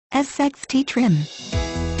SXT trim,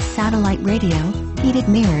 satellite radio, heated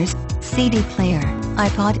mirrors, CD player,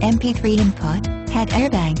 iPod MP3 input, head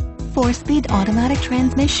airbag, 4-speed automatic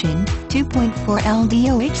transmission, 2.4L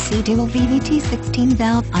DOHC DUAL VVT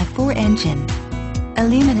 16-valve I4 engine.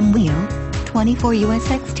 Aluminum wheel, 24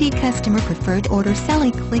 USXT customer preferred order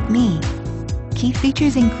selling. Click me. Key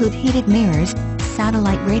features include heated mirrors,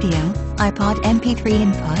 satellite radio, iPod MP3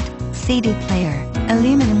 input, CD player,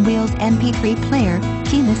 aluminum wheels MP3 player,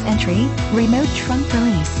 keyless entry, remote trunk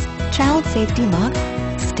release, child safety lock,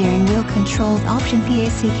 steering wheel controls option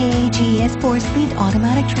PACKAGS 4-speed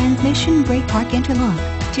automatic transmission brake park interlock,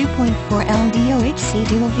 2.4L DOHC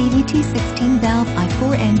DUAL VVT 16-valve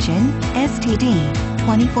I4 engine, STD,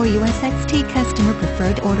 24 USXT customer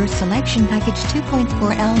preferred order selection package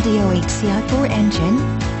 2.4L DOHC I4 engine,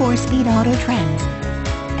 4-speed auto trans.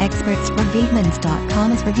 Experts for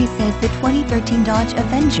Vehemans.com's review says the 2013 Dodge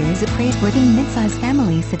Avenger is a praiseworthy midsize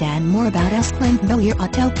family sedan. More about us. Clint Bowyer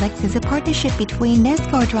Autoplex is a partnership between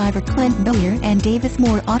NASCAR driver Clint Bowyer and Davis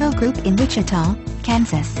Moore Auto Group in Wichita,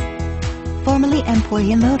 Kansas. Formerly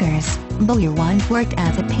Emporia Motors, Bowyer once worked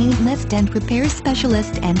as a paint lift and repair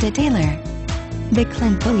specialist and detailer. The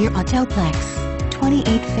Clint Bowyer Autoplex,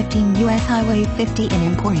 2815 US Highway 50 in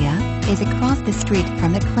Emporia, is across the street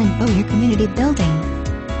from the Clint Bowyer Community Building.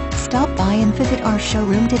 Stop by and visit our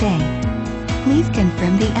showroom today. Please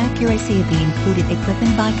confirm the accuracy of the included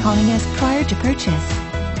equipment by calling us prior to purchase.